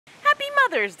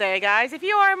Mother's Day, guys. If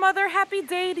you are a mother, happy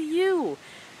day to you.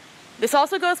 This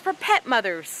also goes for pet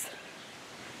mothers,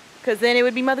 because then it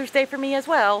would be Mother's Day for me as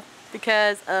well,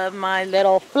 because of my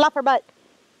little fluffer butt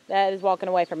that is walking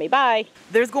away from me. Bye.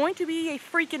 There's going to be a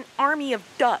freaking army of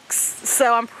ducks,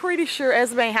 so I'm pretty sure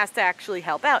Esme has to actually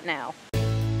help out now.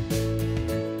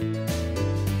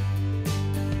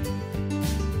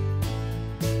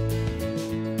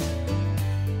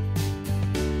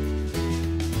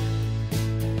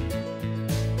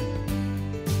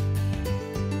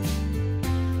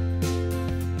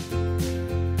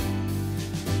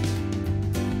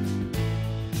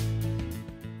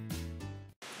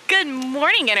 Good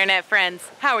morning, internet friends.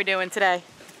 How are we doing today?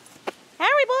 How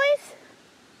are we, boys?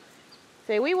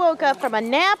 So we woke up from a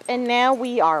nap and now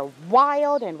we are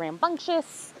wild and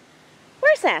rambunctious.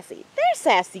 Where's Sassy? There's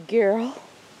Sassy girl.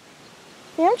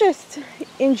 Yeah, I'm just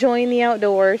enjoying the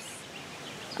outdoors.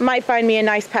 I might find me a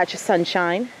nice patch of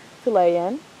sunshine to lay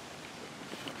in.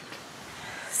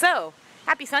 So,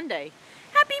 happy Sunday.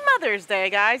 Happy Mother's Day,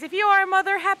 guys. If you are a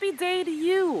mother, happy day to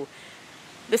you.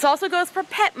 This also goes for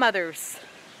pet mothers,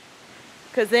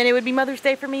 because then it would be Mother's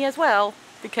Day for me as well,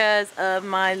 because of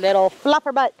my little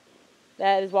fluffer butt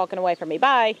that is walking away from me.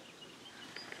 Bye.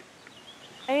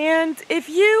 And if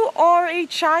you are a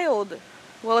child,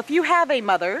 well, if you have a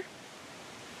mother,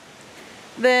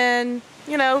 then,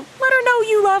 you know, let her know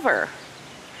you love her.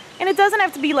 And it doesn't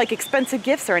have to be like expensive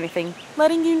gifts or anything.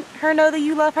 Letting her know that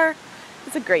you love her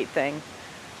is a great thing.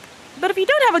 But if you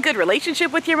don't have a good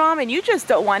relationship with your mom and you just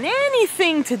don't want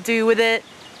anything to do with it,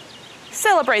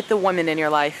 celebrate the woman in your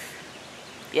life.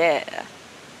 Yeah.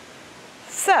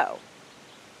 So,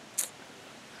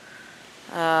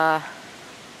 oh,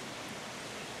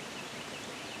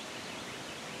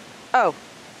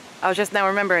 I was just now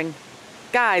remembering.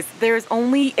 Guys, there's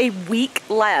only a week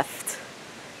left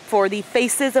for the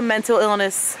Faces of Mental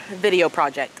Illness video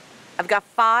project. I've got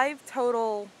 5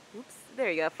 total, oops,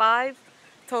 there you go, 5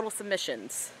 total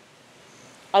submissions.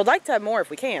 I would like to have more if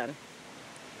we can.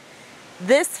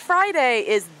 This Friday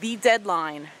is the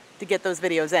deadline to get those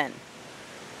videos in.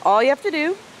 All you have to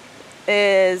do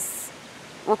is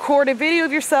record a video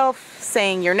of yourself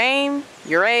saying your name,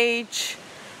 your age,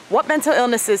 what mental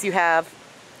illnesses you have,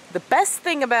 the best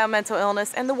thing about mental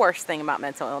illness, and the worst thing about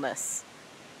mental illness.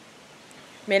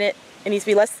 It needs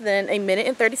to be less than 1 minute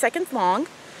and 30 seconds long.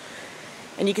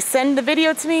 And you can send the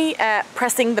video to me at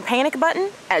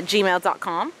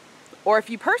pressingthepanicbutton@gmail.com. Or if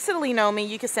you personally know me,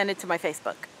 you can send it to my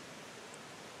Facebook.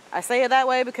 I say it that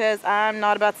way because I'm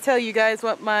not about to tell you guys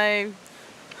what my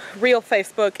real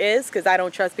Facebook is, because I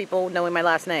don't trust people knowing my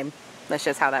last name. That's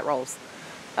just how that rolls.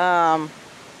 But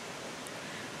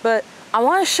I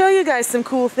want to show you guys some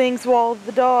cool things while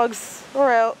the dogs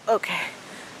are out. Okay,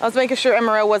 I was making sure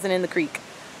Emerald wasn't in the creek.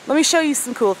 Let me show you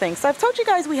some cool things. So I've told you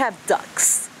guys we have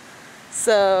ducks.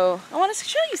 So I want to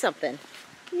show you something.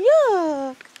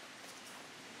 Yuck!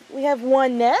 We have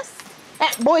one nest.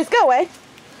 Ah, boys, go away.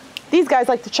 These guys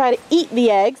like to try to eat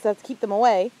the eggs. Let's keep them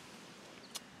away.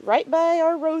 Right by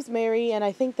our rosemary, and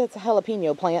I think that's a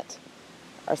jalapeno plant,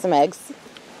 are some eggs.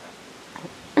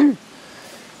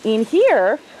 In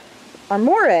here are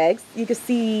more eggs. You can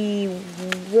see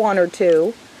 1 or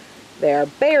 2. They're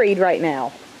buried right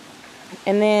now.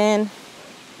 And then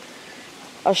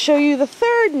I'll show you the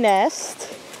 3rd nest,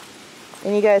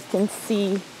 and you guys can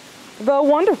see the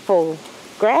wonderful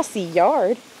grassy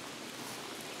yard.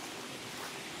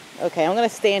 Okay, I'm going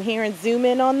to stand here and zoom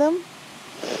in on them.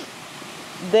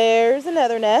 There's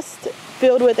another nest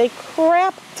filled with a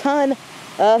crap ton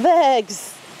of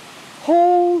eggs.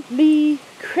 Holy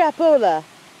crapola.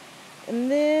 And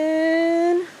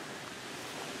then,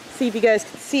 see if you guys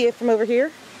can see it from over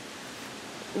here.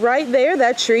 Right there,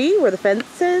 that tree where the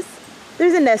fence is,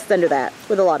 there's a nest under that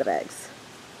with a lot of eggs.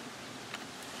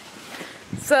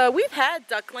 So we've had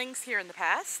ducklings here in the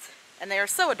past, and they are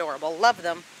so adorable. Love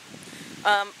them.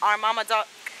 Our mama duck,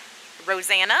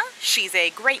 Rosanna, she's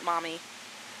a great mommy.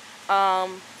 I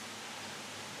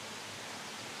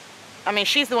mean,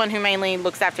 she's the one who mainly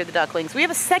looks after the ducklings. We have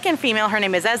a second female, her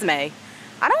name is Esme. I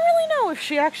don't really know if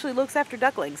she actually looks after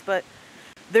ducklings, but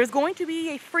there's going to be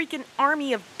a freaking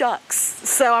army of ducks.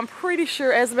 So I'm pretty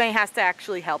sure Esme has to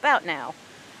actually help out now.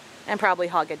 And probably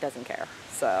Hogget doesn't care.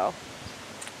 So,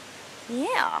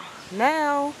 yeah.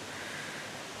 Now,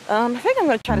 I think I'm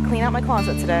going to try to clean out my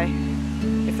closet today,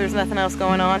 if there's nothing else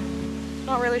going on.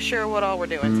 Not really sure what all we're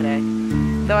doing today.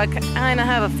 Though I kind of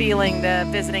have a feeling that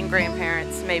visiting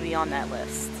grandparents may be on that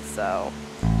list. So,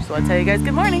 just want to tell you guys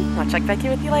good morning. I'll check back in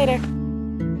with you later.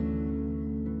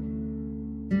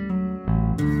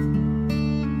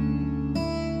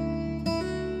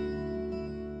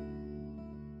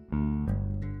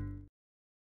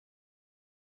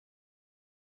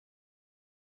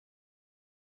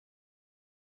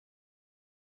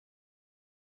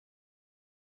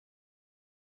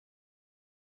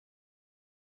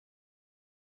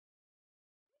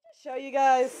 Show you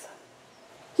guys.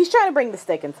 He's trying to bring the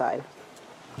stick inside.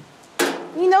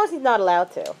 He knows he's not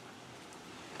allowed to.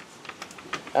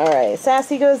 Alright,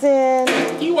 Sassy goes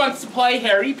in. He wants to play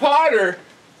Harry Potter.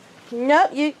 Nope,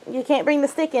 you can't bring the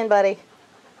stick in, buddy.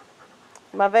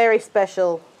 My very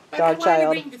special dog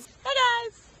child. Hey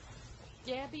guys!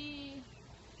 Debbie,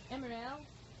 Emerald,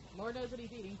 Lord knows what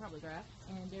he's eating, probably grass,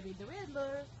 and Debbie the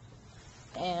Riddler.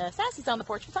 And Sassy's on the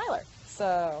porch with Tyler.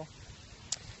 So,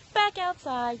 back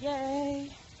outside, yay!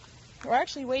 We're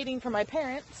actually waiting for my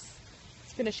parents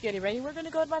to finish getting ready. We're going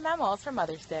to go to my mama's for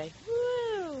Mother's Day.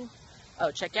 Woo!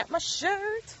 Oh, check out my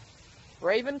shirt!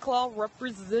 Ravenclaw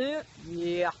represent!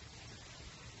 Yeah!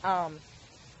 Otherwise,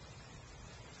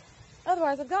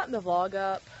 I've gotten the vlog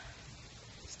up,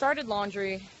 started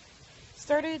laundry,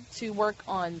 started to work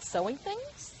on sewing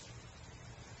things,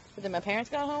 but then my parents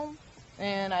got home,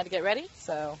 and I had to get ready,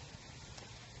 so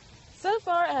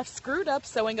far I have screwed up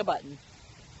sewing a button.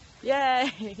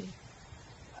 Yay!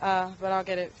 But I'll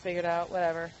get it figured out,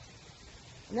 whatever.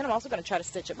 And then I'm also going to try to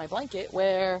stitch up my blanket,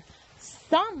 where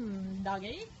some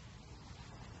doggy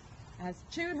has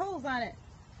chewed holes on it.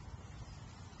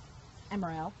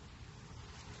 Emerald.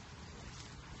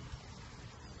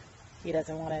 He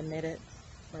doesn't want to admit it.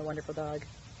 What a wonderful dog.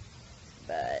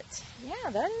 But,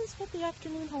 yeah, that is what the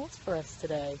afternoon holds for us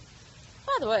today.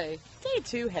 By the way, day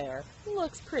 2 hair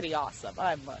looks pretty awesome,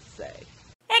 I must say.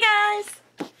 Hey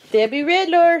guys! Debbie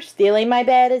Riddler, stealing my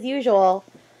bed as usual.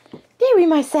 Debbie,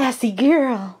 my sassy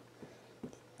girl.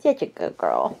 Such a good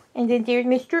girl. And then there's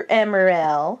Mr.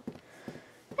 Emerald.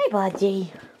 Hey,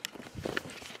 buddy.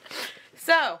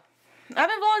 So, I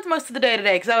haven't vlogged most of the day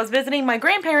today because I was visiting my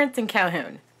grandparents in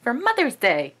Calhoun for Mother's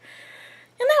Day.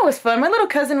 And that was fun. My little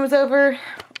cousin was over.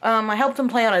 I helped him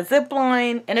play on a zip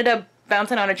line. Ended up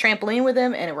bouncing on a trampoline with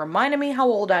him, and it reminded me how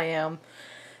old I am.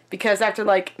 Because after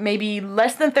like maybe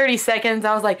less than 30 seconds,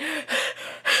 I was like,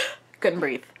 couldn't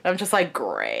breathe. I'm just like,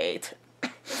 great.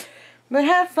 But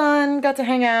had fun, got to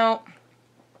hang out,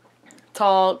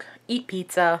 talk, eat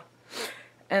pizza,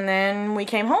 and then we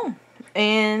came home.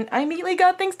 And I immediately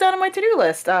got things done on my to-do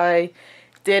list. I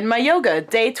did my yoga,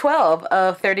 day 12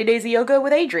 of 30 Days of Yoga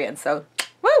with Adrian, so,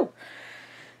 woo!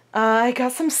 I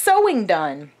got some sewing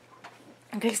done.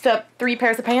 I fixed up 3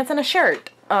 pairs of pants and a shirt.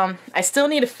 I still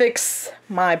need to fix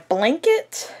my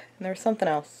blanket, and there's something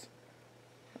else.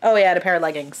 Oh yeah, a pair of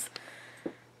leggings.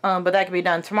 But that can be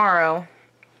done tomorrow.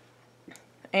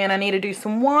 And I need to do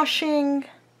some washing.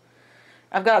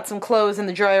 I've got some clothes in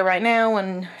the dryer right now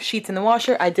and sheets in the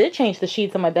washer. I did change the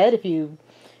sheets on my bed, if you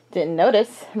didn't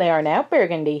notice. They are now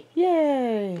burgundy.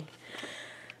 Yay!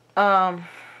 And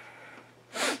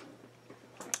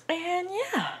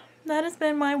yeah, that has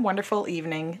been my wonderful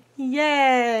evening.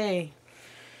 Yay!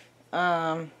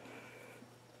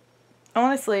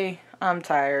 Honestly, I'm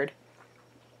tired.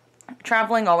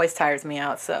 Traveling always tires me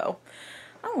out, so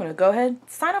I'm going to go ahead,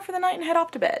 sign off for the night, and head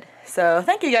off to bed. So,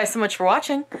 thank you guys so much for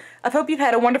watching. I hope you've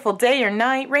had a wonderful day or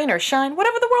night, rain or shine,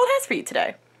 whatever the world has for you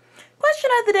today. Question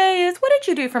of the day is, what did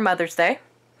you do for Mother's Day?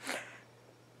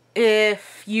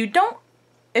 If you're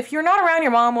not around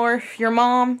your mom, or if your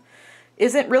mom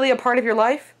isn't really a part of your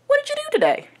life, what did you do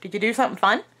today? Did you do something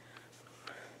fun?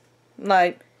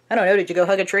 Like, I don't know, did you go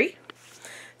hug a tree?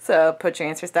 So, put your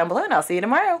answers down below, and I'll see you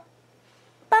tomorrow.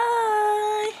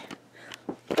 Bye!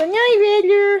 Good night,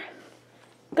 Riddler.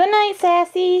 Good night,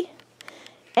 Sassy.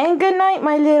 And good night,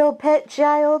 my little pet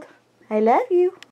child. I love you.